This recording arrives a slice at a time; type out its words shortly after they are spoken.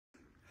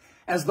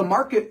As the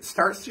market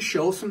starts to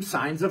show some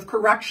signs of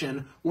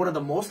correction, one of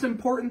the most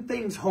important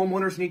things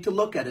homeowners need to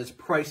look at is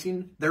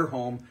pricing their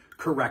home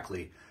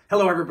correctly.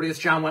 Hello everybody, it's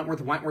John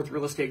Wentworth, Wentworth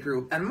Real Estate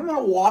Group, and I'm going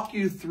to walk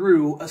you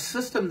through a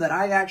system that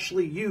I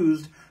actually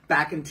used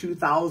back in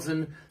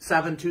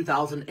 2007,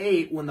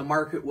 2008 when the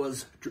market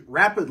was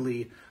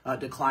rapidly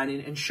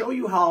declining, and show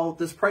you how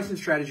this pricing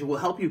strategy will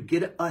help you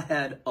get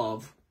ahead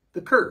of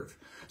the curve.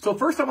 So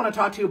first I want to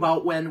talk to you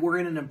about when we're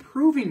in an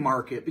improving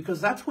market,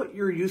 because that's what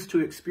you're used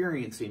to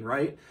experiencing,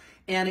 right?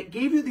 And it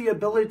gave you the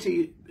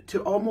ability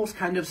to almost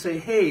kind of say,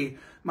 hey,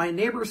 my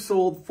neighbor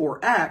sold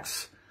for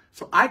X,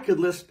 so I could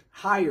list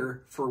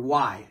higher for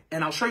Y.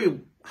 And I'll show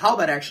you how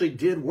that actually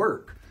did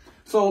work.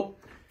 So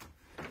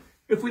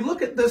if we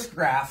look at this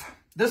graph,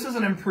 this is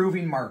an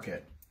improving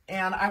market.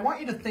 And I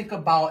want you to think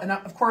about, and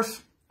of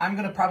course, I'm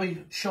going to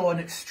probably show an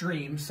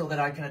extreme so that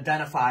I can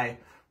identify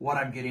what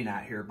I'm getting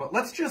at here. But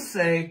let's just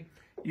say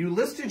you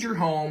listed your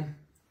home.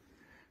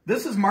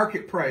 This is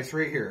market price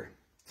right here.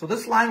 So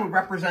this line would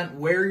represent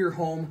where your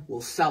home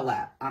will sell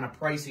at on a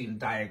pricing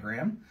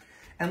diagram.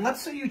 And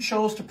let's say you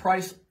chose to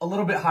price a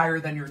little bit higher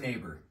than your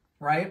neighbor,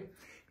 right?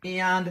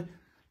 And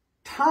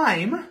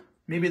time,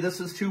 maybe this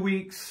is 2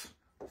 weeks,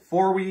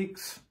 4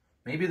 weeks,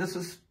 maybe this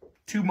is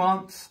 2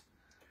 months.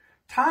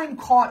 Time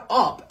caught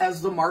up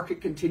as the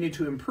market continued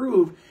to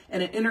improve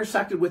and it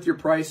intersected with your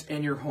price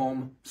and your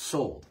home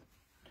sold.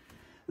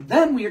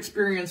 Then we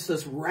experienced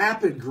this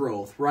rapid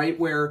growth, right?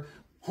 Where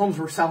homes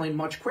were selling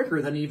much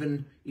quicker than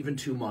even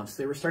 2 months.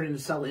 They were starting to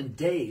sell in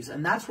days.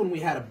 And that's when we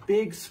had a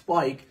big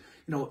spike.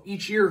 You know,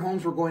 each year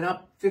homes were going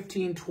up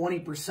 15,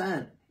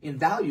 20% in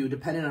value,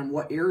 depending on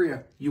what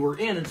area you were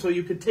in. And so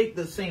you could take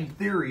the same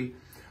theory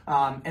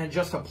and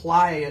just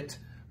apply it,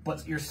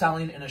 but you're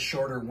selling in a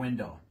shorter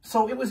window.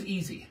 So it was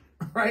easy,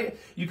 right?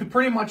 You could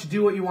pretty much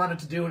do what you wanted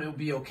to do and it would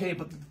be okay.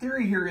 But the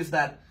theory here is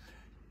that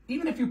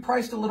even if you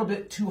priced a little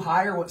bit too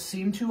high or what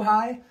seemed too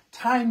high,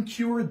 time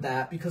cured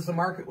that because the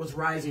market was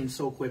rising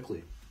so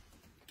quickly.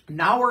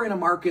 Now we're in a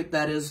market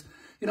that is,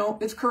 you know,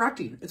 it's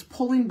correcting. It's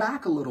pulling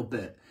back a little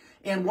bit.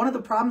 And one of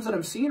the problems that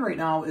I'm seeing right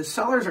now is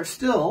sellers are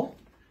still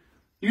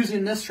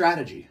using this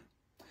strategy.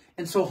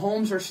 And so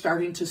homes are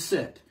starting to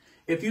sit.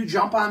 If you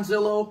jump on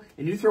Zillow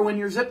and you throw in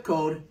your zip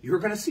code, you're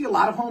going to see a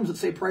lot of homes that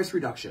say price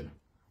reduction.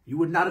 You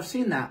would not have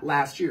seen that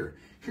last year.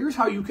 Here's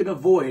how you can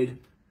avoid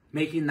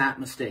making that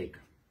mistake.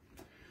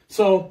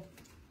 So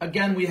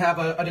again, we have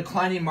a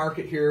declining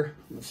market here.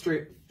 Let's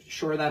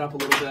shore that up a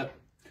little bit.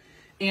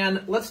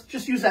 And let's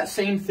just use that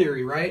same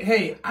theory, right?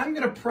 Hey, I'm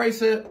going to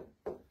price it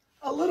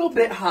a little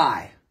bit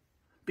high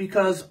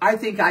because I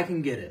think I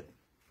can get it.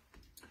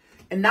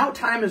 And now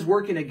time is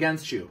working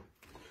against you.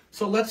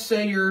 So let's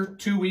say you're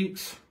 2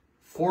 weeks,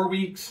 4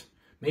 weeks,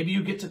 maybe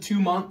you get to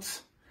 2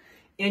 months,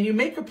 and you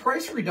make a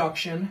price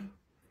reduction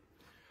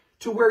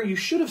to where you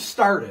should have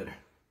started.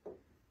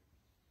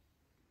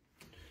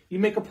 You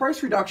make a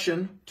price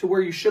reduction to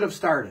where you should have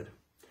started.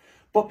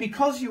 But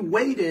because you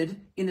waited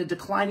in a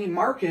declining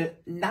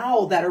market,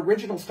 now that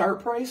original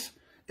start price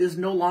is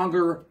no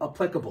longer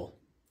applicable.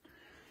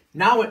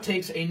 Now it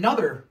takes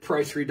another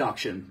price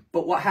reduction.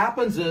 But what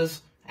happens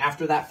is,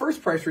 after that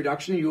first price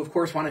reduction, you of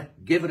course want to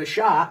give it a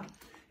shot,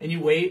 and you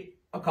wait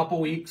a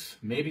couple weeks,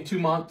 maybe 2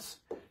 months,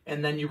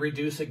 and then you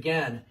reduce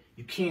again.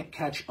 You can't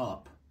catch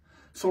up.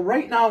 So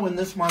right now in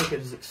this market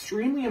is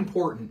extremely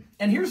important.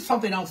 And here's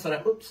something else that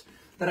I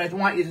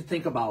want you to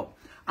think about.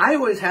 I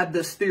always had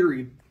this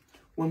theory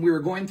when we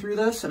were going through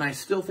this, and I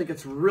still think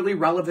it's really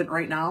relevant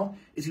right now,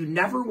 is you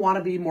never want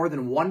to be more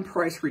than one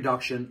price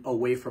reduction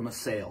away from a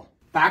sale.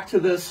 Back to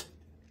this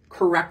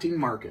correcting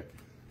market.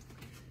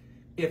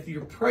 If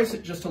you price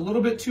it just a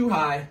little bit too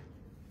high,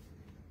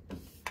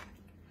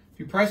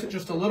 you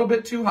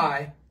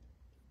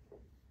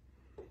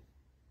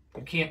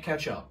can't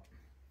catch up.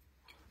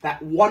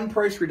 That one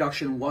price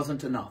reduction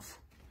wasn't enough.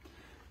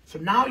 So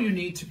now you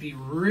need to be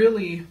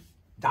really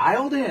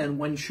dialed in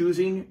when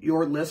choosing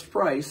your list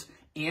price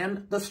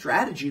and the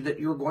strategy that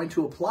you're going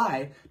to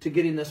apply to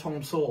getting this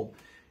home sold.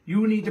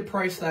 You need to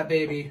price that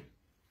baby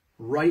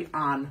right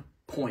on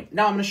point.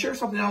 Now I'm going to share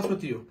something else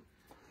with you.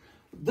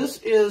 This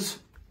is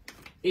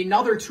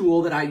another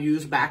tool that I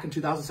used back in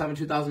 2007,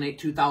 2008,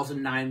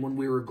 2009 when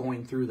we were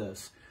going through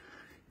this.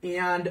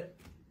 And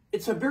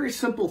it's a very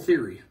simple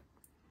theory.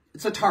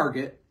 It's a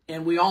target,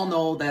 and we all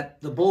know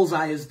that the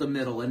bullseye is the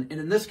middle. And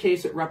in this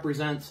case, it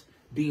represents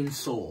being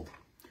sold.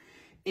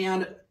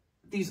 And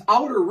these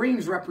outer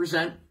rings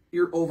represent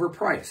you're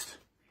overpriced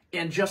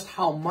and just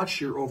how much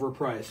you're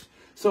overpriced.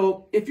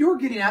 So if you're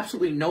getting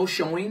absolutely no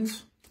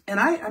showings, and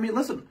I mean,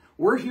 listen,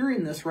 we're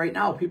hearing this right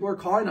now. People are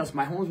calling us.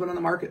 My home's been on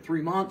the market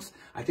 3 months.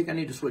 I think I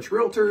need to switch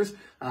realtors.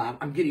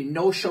 I'm getting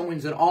no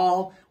showings at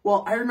all.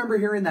 Well, I remember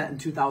hearing that in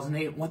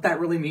 2008. What that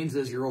really means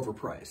is you're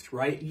overpriced,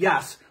 right?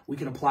 Yes, we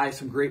can apply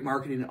some great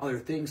marketing and other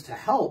things to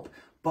help,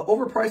 but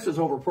overpriced is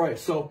overpriced.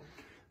 So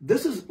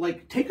this is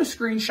like, take a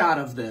screenshot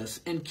of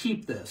this and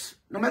keep this.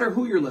 No matter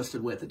who you're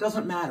listed with, it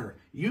doesn't matter.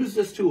 Use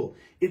this tool.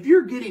 If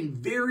you're getting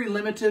very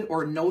limited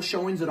or no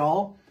showings at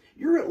all,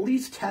 you're at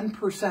least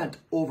 10%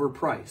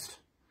 overpriced.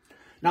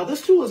 Now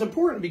this tool is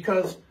important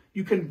because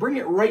you can bring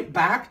it right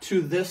back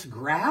to this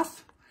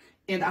graph,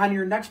 and on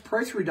your next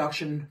price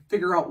reduction,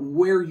 figure out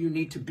where you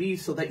need to be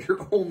so that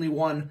you're only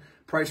one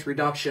price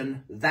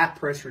reduction, that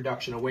price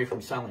reduction away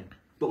from selling.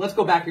 But let's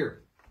go back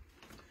here.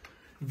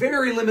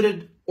 Very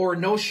limited or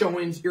no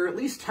showings, you're at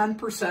least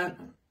 10%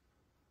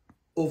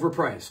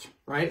 overpriced,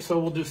 right? So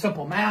we'll do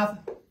simple math.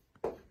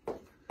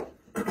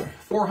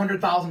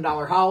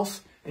 $400,000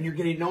 house, and you're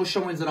getting no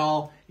showings at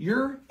all.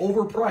 You're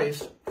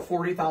overpriced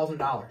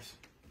 $40,000.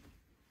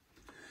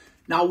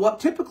 Now, what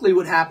typically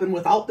would happen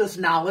without this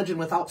knowledge and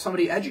without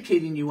somebody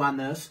educating you on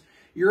this,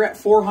 you're at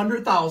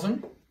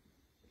 400,000,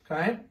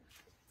 okay?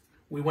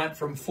 We went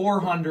from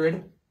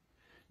 400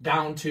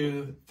 down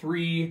to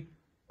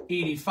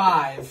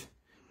 385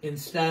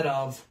 instead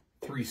of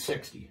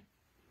 360.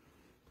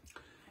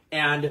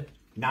 And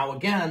now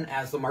again,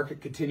 as the market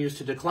continues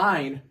to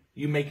decline,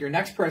 you make your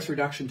next price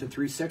reduction to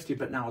 360,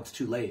 but now it's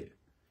too late.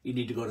 You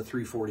need to go to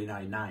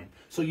 349.9.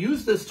 So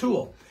use this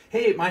tool.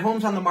 Hey, my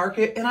home's on the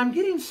market and I'm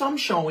getting some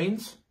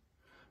showings,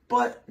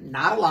 but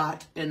not a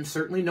lot, and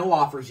certainly no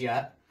offers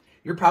yet.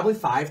 You're probably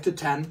 5 to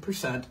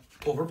 10%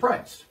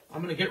 overpriced.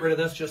 I'm going to get rid of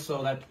this just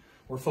so that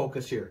we're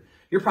focused here.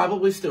 You're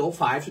probably still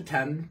 5 to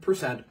 10%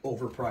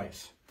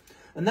 overpriced.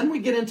 And then we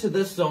get into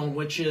this zone,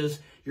 which is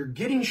you're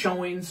getting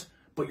showings,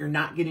 but you're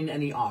not getting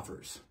any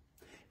offers.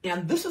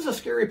 And this is a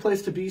scary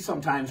place to be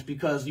sometimes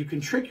because you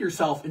can trick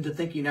yourself into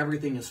thinking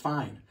everything is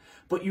fine.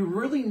 But you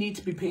really need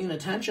to be paying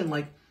attention.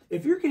 Like,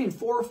 if you're getting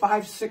 4,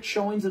 5, 6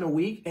 showings in a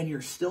week and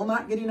you're still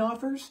not getting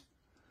offers,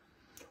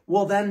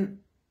 well, then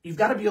you've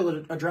got to be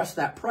able to address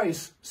that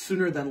price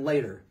sooner than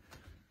later.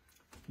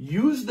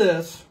 Use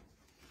this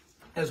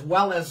as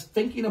well as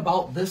thinking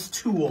about this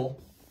tool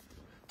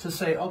to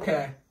say,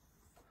 okay,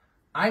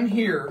 I'm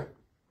here.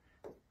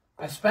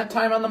 I spent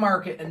time on the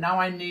market and now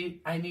I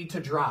need to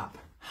drop.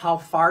 How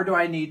far do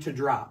I need to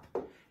drop?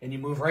 And you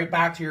move right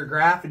back to your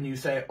graph and you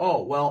say,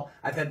 oh, well,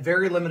 I've had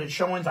very limited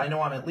showings. I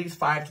know I'm at least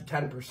 5 to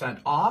 10%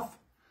 off.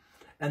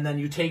 And then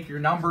you take your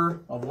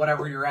number of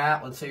whatever you're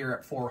at. Let's say you're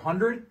at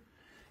 400.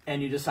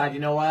 And you decide, you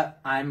know what?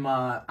 I'm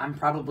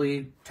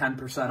probably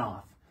 10%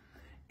 off.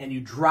 And you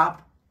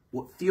drop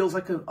what feels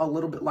like a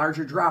little bit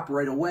larger drop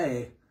right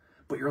away,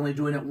 but you're only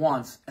doing it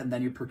once, and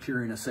then you're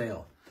procuring a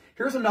sale.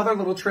 Here's another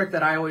little trick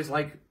that I always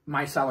like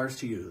my sellers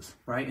to use,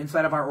 right?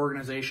 Inside of our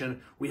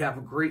organization, we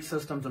have great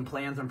systems and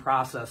plans and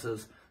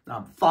processes,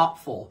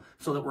 thoughtful,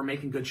 so that we're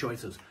making good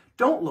choices.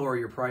 Don't lower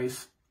your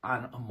price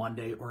on a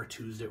Monday or a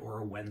Tuesday or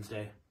a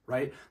Wednesday,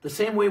 right? The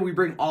same way we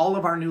bring all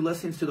of our new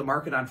listings to the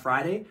market on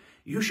Friday,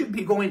 you should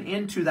be going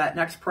into that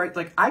next price.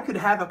 Like, I could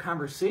have a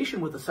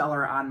conversation with the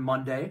seller on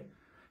Monday.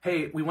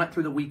 Hey, we went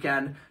through the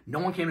weekend. No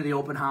one came to the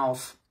open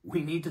house.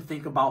 We need to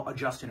think about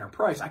adjusting our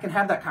price. I can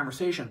have that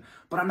conversation,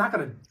 but I'm not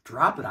going to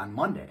drop it on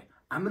Monday.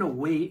 I'm going to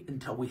wait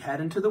until we head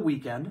into the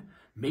weekend,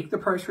 make the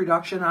price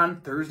reduction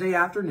on Thursday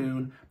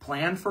afternoon,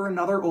 plan for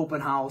another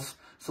open house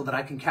so that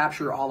I can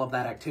capture all of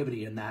that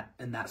activity in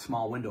that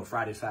small window,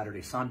 Friday,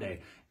 Saturday,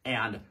 Sunday,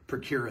 and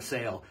procure a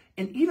sale.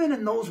 And even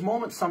in those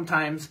moments,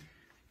 sometimes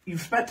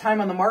you've spent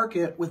time on the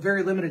market with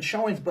very limited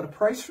showings, but a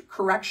price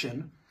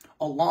correction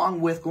along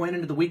with going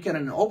into the weekend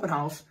in an open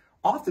house,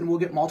 often we'll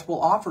get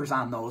multiple offers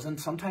on those, and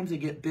sometimes they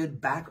get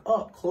bid back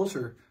up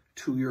closer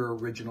to your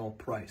original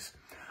price.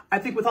 I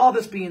think with all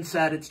this being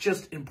said, it's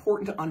just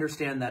important to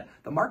understand that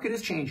the market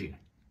is changing,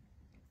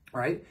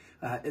 right?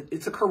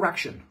 It's a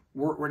correction.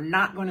 We're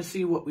not going to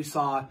see what we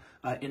saw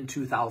in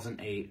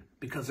 2008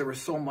 because there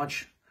was so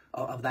much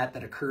of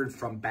that occurred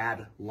from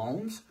bad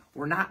loans.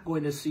 We're not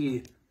going to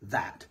see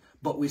that.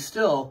 But we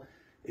still,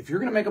 if you're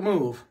going to make a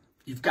move,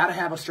 you've got to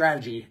have a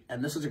strategy,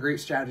 and this is a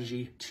great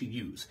strategy to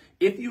use.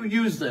 If you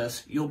use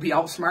this, you'll be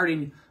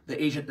outsmarting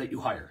the agent that you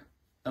hire,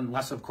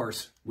 unless, of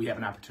course, we have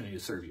an opportunity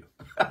to serve you.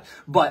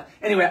 But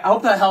anyway, I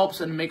hope that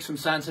helps and makes some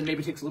sense and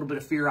maybe takes a little bit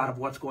of fear out of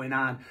what's going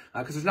on,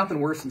 because there's nothing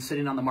worse than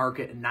sitting on the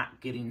market and not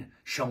getting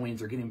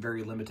showings or getting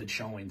very limited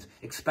showings,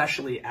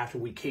 especially after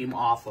we came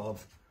off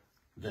of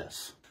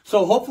this.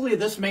 So hopefully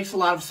this makes a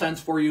lot of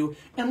sense for you.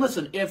 And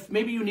listen, if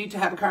maybe you need to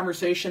have a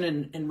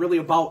conversation and really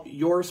about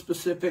your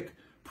specific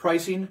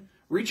pricing,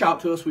 reach out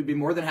to us. We'd be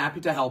more than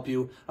happy to help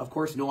you. Of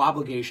course, no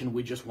obligation.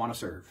 We just want to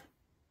serve.